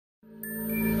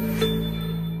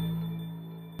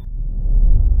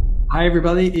Hi,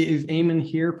 everybody. It is Eamon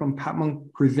here from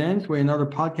Pathmonk Presents with another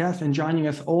podcast, and joining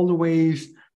us all the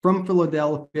ways from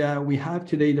Philadelphia, we have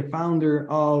today the founder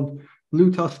of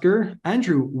BlueTuskr,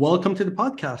 Andrew. Welcome to the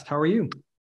podcast. How are you?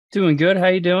 Doing good. How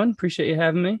you doing? Appreciate you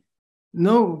having me.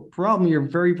 No problem. You're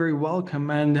very, very welcome.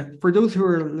 And for those who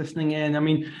are listening in,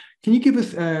 can you give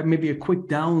us maybe a quick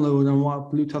download on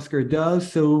what BlueTuskr does?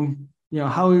 So,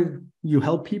 how you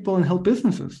help people and help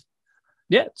businesses.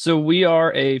 Yeah. So we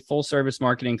are a full service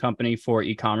marketing company for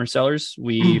e-commerce sellers.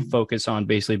 We focus on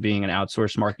basically being an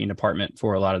outsourced marketing department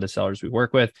for a lot of the sellers we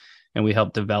work with. And we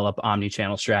help develop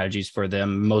omni-channel strategies for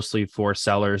them, mostly for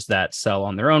sellers that sell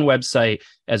on their own website,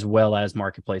 as well as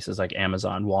marketplaces like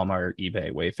Amazon, Walmart,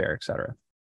 eBay, Wayfair, et cetera.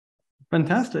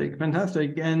 Fantastic,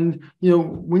 fantastic. And,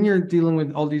 when you're dealing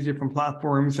with all these different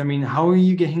platforms, how are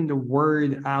you getting the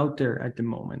word out there at the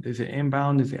moment? Is it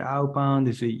inbound? Is it outbound?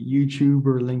 Is it YouTube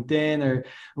or LinkedIn? Or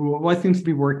what seems to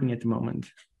be working at the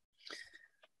moment?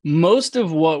 Most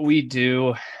of what we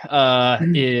do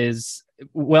is,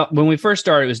 well, when we first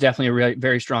started, it was definitely a really,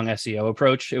 very strong SEO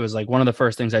approach. It was like one of the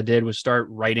first things I did was start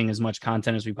writing as much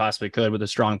content as we possibly could with a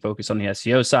strong focus on the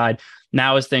SEO side.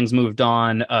 Now, as things moved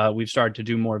on, we've started to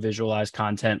do more visualized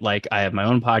content. Like I have my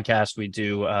own podcast. We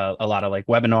do a lot of like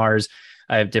webinars.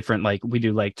 I have different, we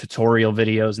do like tutorial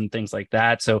videos and things like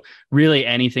that. So really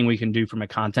anything we can do from a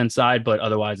content side, but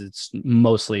otherwise it's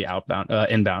mostly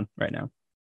inbound right now.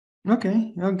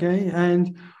 Okay.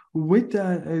 And with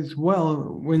that as well,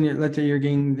 when let's say you're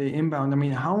getting the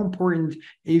inbound, how important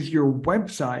is your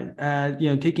website at,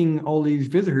 taking all these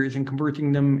visitors and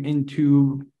converting them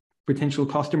into potential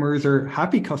customers or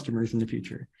happy customers in the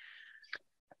future?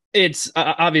 It's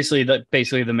obviously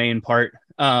basically the main part.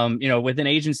 With an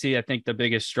agency, I think the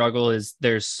biggest struggle is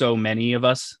there's so many of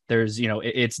us.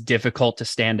 It's difficult to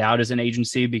stand out as an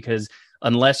agency because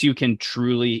unless you can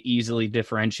truly easily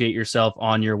differentiate yourself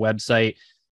on your website,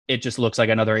 it just looks like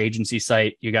another agency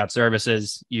site. You got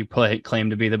services, you claim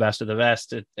to be the best of the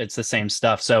best. It's the same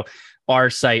stuff. So our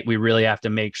site, we really have to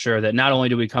make sure that not only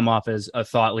do we come off as a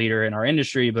thought leader in our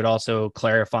industry, but also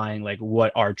clarifying like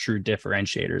what our true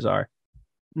differentiators are.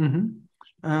 Mm-hmm.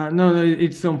 No,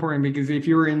 it's so important because if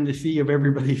you're in the sea of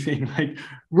everybody saying like,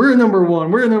 we're number one,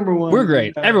 We're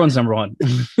great. Everyone's number one.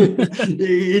 It's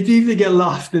easy to get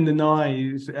lost in the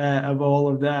noise of all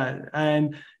of that.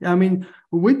 And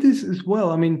with this as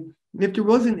well, if there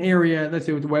was an area, let's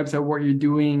say with the website, what you're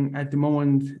doing at the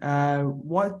moment,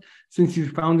 since you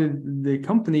founded the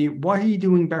company, what are you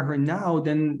doing better now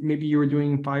than maybe you were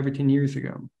doing 5 or 10 years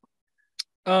ago?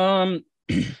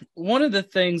 One of the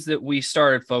things that we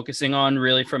started focusing on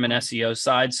really from an SEO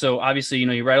side. So obviously,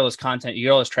 you write all this content, you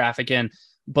get all this traffic in,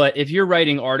 but if you're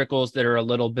writing articles that are a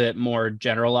little bit more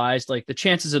generalized, like the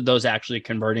chances of those actually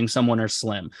converting someone are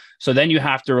slim. So then you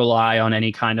have to rely on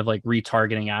any kind of like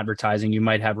retargeting advertising you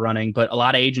might have running, but a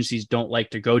lot of agencies don't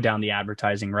like to go down the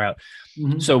advertising route.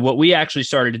 Mm-hmm. So what we actually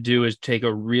started to do is take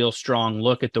a real strong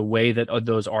look at the way that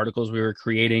those articles we were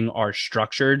creating are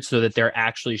structured so that they're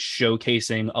actually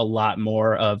showcasing a lot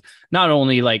more of not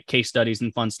only like case studies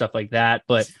and fun stuff like that,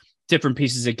 but different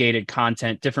pieces of gated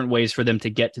content, different ways for them to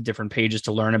get to different pages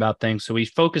to learn about things. So we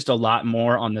focused a lot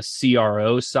more on the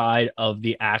CRO side of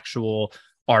the actual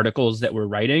articles that we're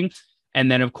writing.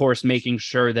 And then, of course, making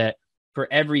sure that for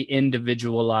every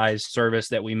individualized service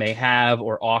that we may have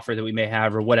or offer that we may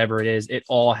have or whatever it is, it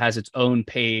all has its own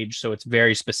page. So it's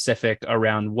very specific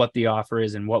around what the offer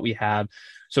is and what we have.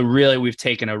 So really, we've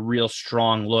taken a real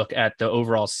strong look at the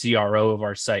overall CRO of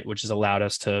our site, which has allowed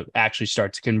us to actually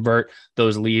start to convert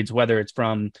those leads, whether it's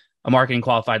from a marketing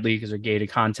qualified lead because they're gated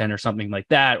content or something like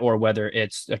that, or whether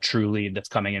it's a true lead that's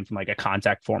coming in from like a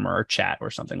contact form or a chat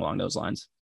or something along those lines.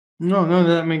 No,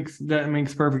 that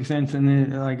makes perfect sense,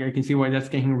 and I can see why that's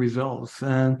getting results.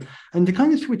 And to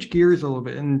kind of switch gears a little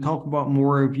bit and talk about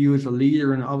more of you as a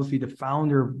leader and obviously the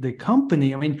founder of the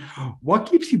company. What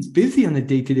keeps you busy on a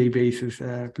day-to-day basis,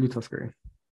 BlueTuskr?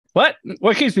 What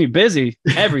keeps me busy?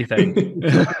 Everything.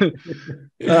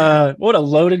 What a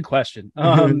loaded question.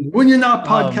 When you're not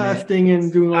podcasting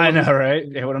and doing all I know, right?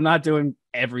 Yeah, when I'm not doing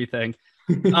everything.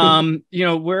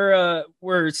 We're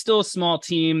still a small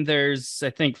team. There's, I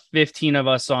think, 15 of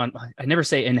us on, I never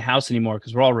say in-house anymore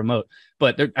because we're all remote,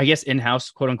 but I guess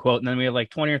in-house, quote unquote. And then we have like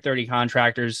 20 or 30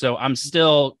 contractors. So I'm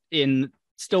still in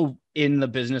the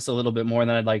business a little bit more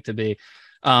than I'd like to be.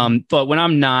 But when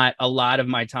I'm not, a lot of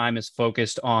my time is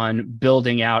focused on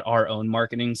building out our own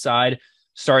marketing side,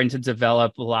 starting to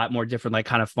develop a lot more different like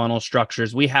kind of funnel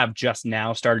structures. We have just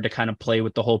now started to kind of play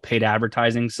with the whole paid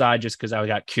advertising side just because I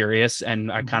got curious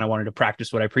and I kind of wanted to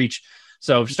practice what I preach.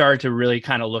 So I've started to really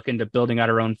kind of look into building out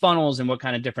our own funnels and what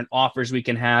kind of different offers we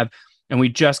can have. And we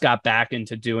just got back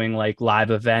into doing like live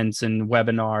events and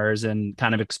webinars and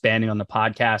kind of expanding on the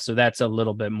podcast. So that's a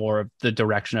little bit more of the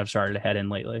direction I've started to head in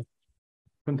lately.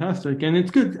 Fantastic. And it's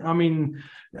good. I mean,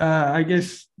 I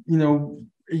guess,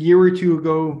 a year or two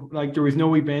ago, like there was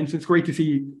no events. It's great to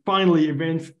see finally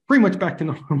events pretty much back to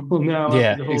normal now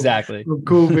Yeah, after the whole exactly.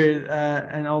 COVID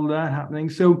and all that happening.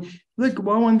 So look,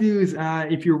 what I want to do is,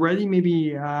 if you're ready,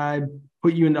 maybe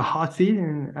put you in the hot seat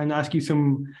and ask you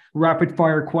some rapid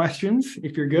fire questions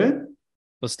if you're good.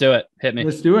 Let's do it. Hit me.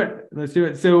 Let's do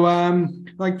it. So,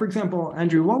 like, for example,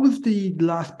 Andrew, what was the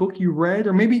last book you read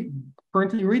or maybe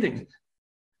currently reading?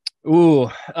 Ooh,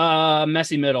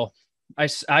 messy middle.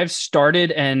 I've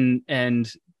started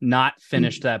and not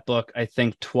finished that book, I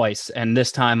think twice. And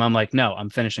this time I'm like, no, I'm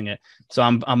finishing it.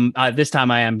 So this time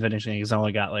I am finishing it because I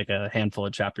only got like a handful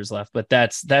of chapters left, but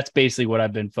that's basically what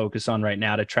I've been focused on right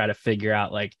now to try to figure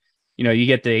out, like, you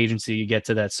get the agency, you get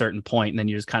to that certain point and then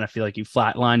you just kind of feel like you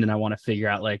flatlined, and I want to figure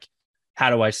out like, how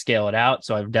do I scale it out?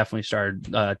 So I've definitely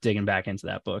started digging back into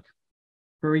that book.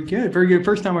 Very good. Very good.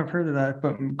 First time I've heard of that,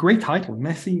 but great title,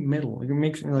 Messy Middle. Like,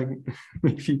 it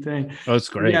makes you think. Oh, it's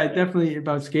great. Yeah, definitely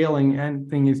about scaling and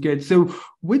thing is good. So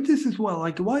with this as well,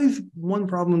 like, what is one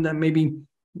problem that maybe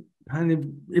kind of,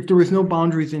 if there was no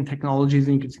boundaries in technologies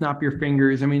and you could snap your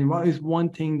fingers, I mean, what is one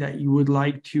thing that you would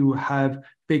like to have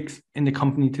fixed in the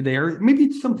company today? Or maybe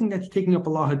it's something that's taking up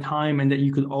a lot of time and that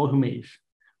you could automate.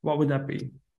 What would that be?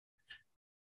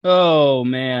 Oh,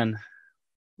 man,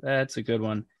 that's a good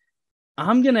one.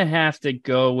 I'm going to have to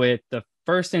go with the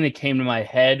first thing that came to my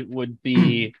head would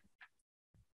be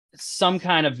some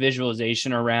kind of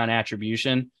visualization around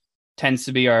attribution. Tends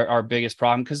to be our biggest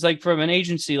problem. Because like from an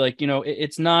agency, like,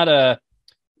 it's not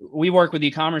we work with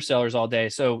e-commerce sellers all day.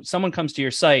 So someone comes to your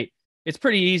site, it's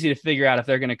pretty easy to figure out if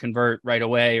they're going to convert right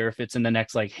away or if it's in the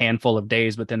next like handful of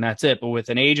days, but then that's it. But with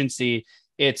an agency,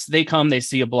 they come, they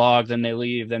see a blog, then they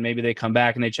leave, then maybe they come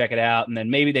back and they check it out, and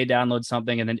then maybe they download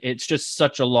something, and then it's just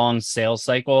such a long sales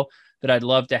cycle that I'd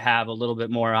love to have a little bit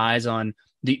more eyes on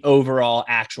the overall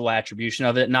actual attribution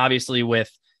of it. And obviously with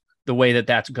the way that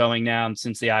that's going now, and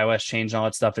since the iOS change and all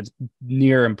that stuff, it's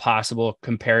near impossible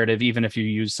comparative, even if you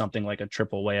use something like a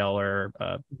Triple Whale or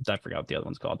I forgot what the other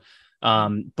one's called.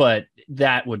 But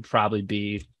that would probably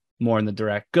be more in the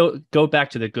direct go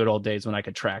back to the good old days when I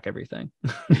could track everything.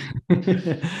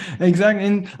 Exactly.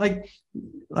 And like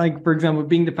for example,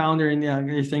 being the founder and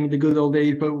you're saying the good old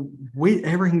days, but with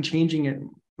everything changing, it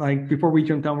like before we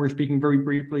jumped on, we're speaking very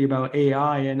briefly about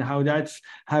AI and how that's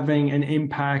having an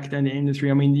impact on the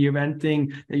industry. I mean, do you have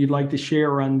anything that you'd like to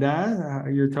share on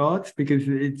that, your thoughts? Because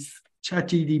it's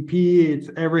ChatGPT, it's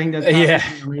everything that's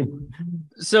happening. I mean,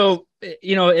 so I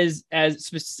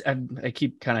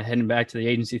keep kind of heading back to the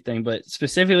agency thing, but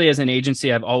specifically as an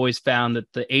agency, I've always found that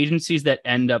the agencies that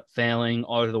end up failing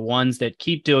are the ones that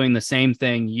keep doing the same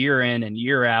thing year in and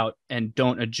year out and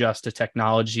don't adjust to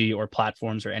technology or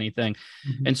platforms or anything.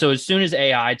 Mm-hmm. And so as soon as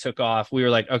AI took off, we were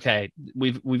like, okay,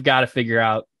 we've got to figure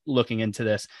out looking into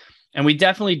this. And we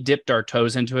definitely dipped our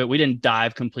toes into it. We didn't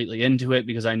dive completely into it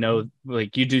because I know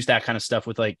like you do that kind of stuff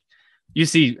with like, you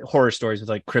see horror stories with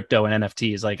like crypto and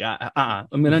NFTs, like,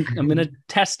 I'm going to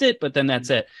test it, but then that's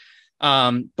it.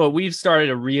 But we've started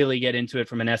to really get into it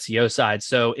from an SEO side.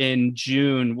 So in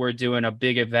June, we're doing a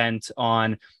big event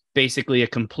on basically a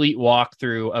complete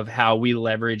walkthrough of how we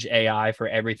leverage AI for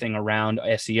everything around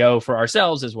SEO for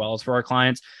ourselves, as well as for our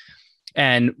clients.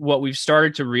 And what we've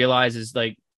started to realize is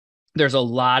like, there's a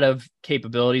lot of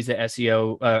capabilities that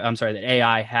that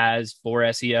AI has for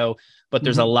SEO, but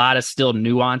there's a lot of still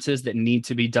nuances that need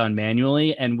to be done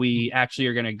manually. And we actually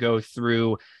are going to go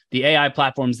through the AI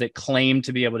platforms that claim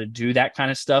to be able to do that kind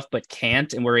of stuff, but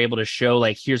can't. And we're able to show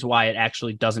like, here's why it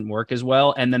actually doesn't work as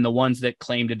well. And then the ones that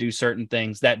claim to do certain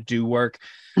things that do work.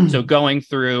 So going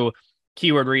through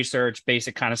keyword research,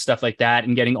 basic kind of stuff like that,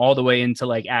 and getting all the way into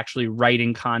like actually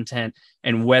writing content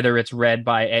and whether it's read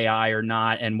by AI or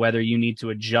not, and whether you need to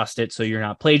adjust it so you're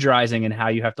not plagiarizing and how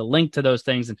you have to link to those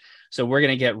things. And so we're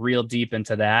going to get real deep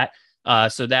into that.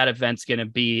 So that event's going to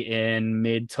be in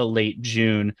mid to late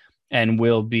June, and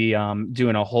we'll be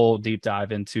doing a whole deep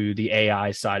dive into the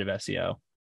AI side of SEO.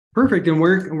 Perfect. And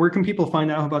where can people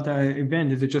find out about that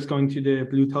event? Is it just going to the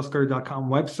BlueTuskr.com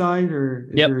website, or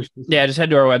is there yeah, just head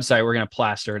to our website. We're going to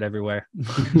plaster it everywhere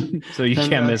so you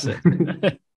can't miss it.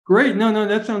 Great. No,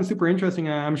 that sounds super interesting.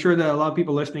 I'm sure that a lot of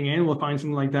people listening in will find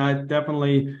something like that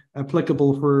definitely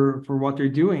applicable for what they're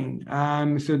doing.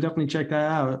 So definitely check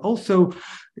that out. Also,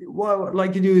 what I'd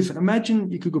like to do is imagine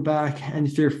you could go back and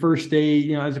it's your first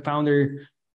day, as a founder.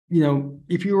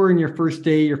 If you were in your first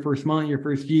day, your first month, your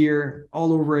first year,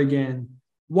 all over again,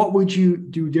 what would you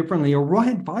do differently, or what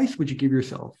advice would you give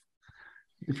yourself?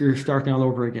 if you're starting all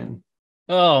over again?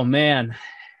 Oh man,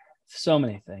 so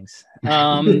many things.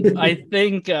 I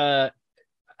think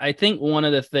one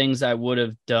of the things I would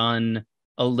have done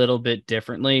a little bit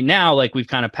differently now, like we've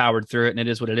kind of powered through it and it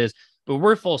is what it is, but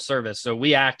we're full service. So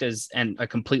we act as a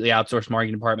completely outsourced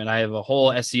marketing department. I have a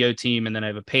whole SEO team, and then I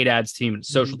have a paid ads team and a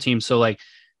social team. So like,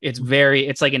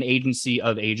 it's like an agency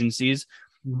of agencies.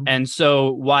 And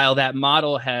so while that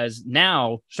model has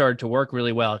now started to work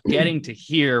really well, getting to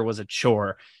here was a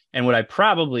chore. And what I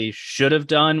probably should have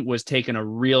done was taken a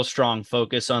real strong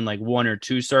focus on like one or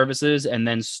two services and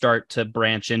then start to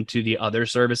branch into the other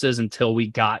services until we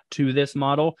got to this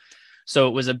model. So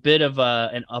it was a bit of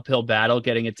an uphill battle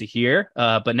getting it to here.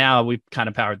 But now we've kind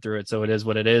of powered through it. So it is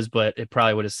what it is, but it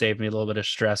probably would have saved me a little bit of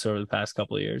stress over the past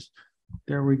couple of years.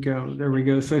 There we go. There we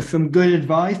go. So some good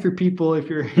advice for people if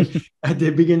you're at the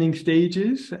beginning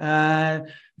stages.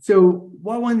 So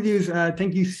what I want to do is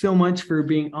thank you so much for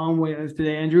being on with us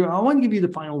today, Andrew. I want to give you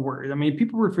the final word. I mean,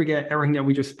 people will forget everything that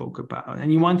we just spoke about,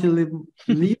 and you want to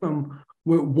leave them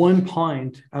with one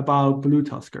point about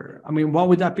BlueTuskr. I mean, what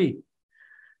would that be?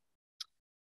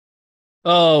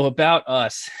 Oh, about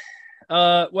us.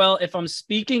 Well, if I'm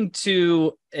speaking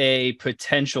to a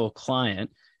potential client,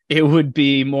 it would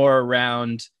be more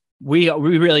around we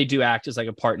really do act as like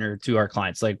a partner to our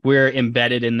clients. Like we're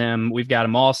embedded in them. We've got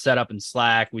them all set up in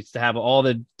Slack. We have all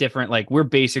the different, like we're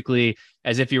basically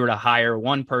as if you were to hire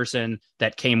one person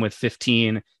that came with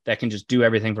 15 that can just do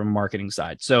everything from a marketing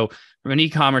side. So from an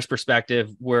e-commerce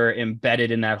perspective, we're embedded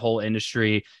in that whole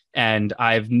industry. And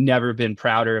I've never been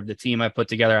prouder of the team I've put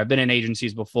together. I've been in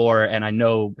agencies before, and I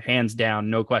know hands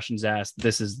down, no questions asked,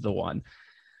 this is the one.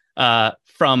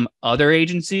 From other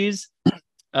agencies,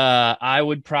 I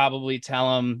would probably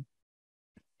tell them,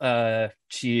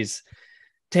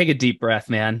 take a deep breath,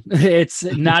 man. It's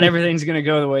not everything's going to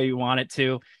go the way you want it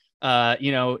to.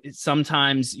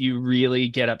 Sometimes you really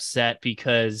get upset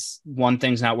because one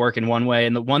thing's not working one way.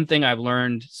 And the one thing I've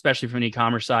learned, especially from the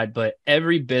e-commerce side, but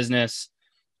every business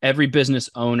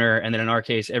owner, and then in our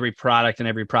case, every product and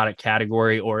every product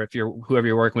category, or if you're whoever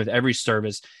you're working with, every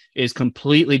service is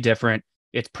completely different.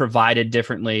 It's provided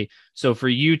differently. So for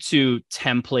you to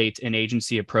template an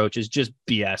agency approach is just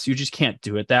BS. You just can't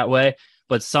do it that way.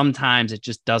 But sometimes it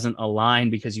just doesn't align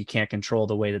because you can't control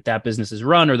the way that business is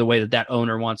run or the way that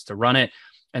owner wants to run it.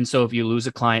 And so if you lose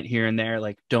a client here and there,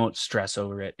 like don't stress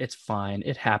over it. It's fine.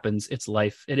 It happens. It's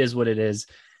life. It is what it is.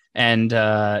 And,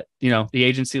 the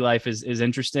agency life is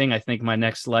interesting. I think my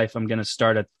next life, I'm going to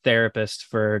start a therapist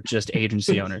for just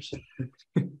agency owners.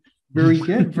 Very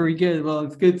good. Very good. Well,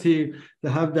 it's good to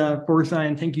have that foresight.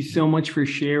 And thank you so much for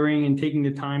sharing and taking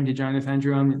the time to join us,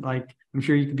 Andrew. I'm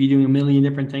sure you could be doing a million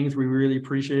different things. We really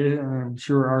appreciate it. And I'm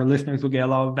sure our listeners will get a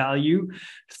lot of value.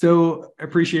 So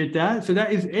appreciate that. So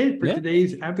that is it for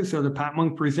today's episode of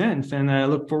Pathmonk Presents. And I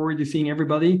look forward to seeing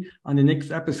everybody on the next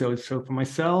episode. So for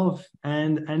myself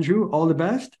and Andrew, all the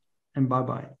best and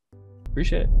bye-bye.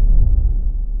 Appreciate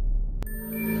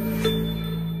it.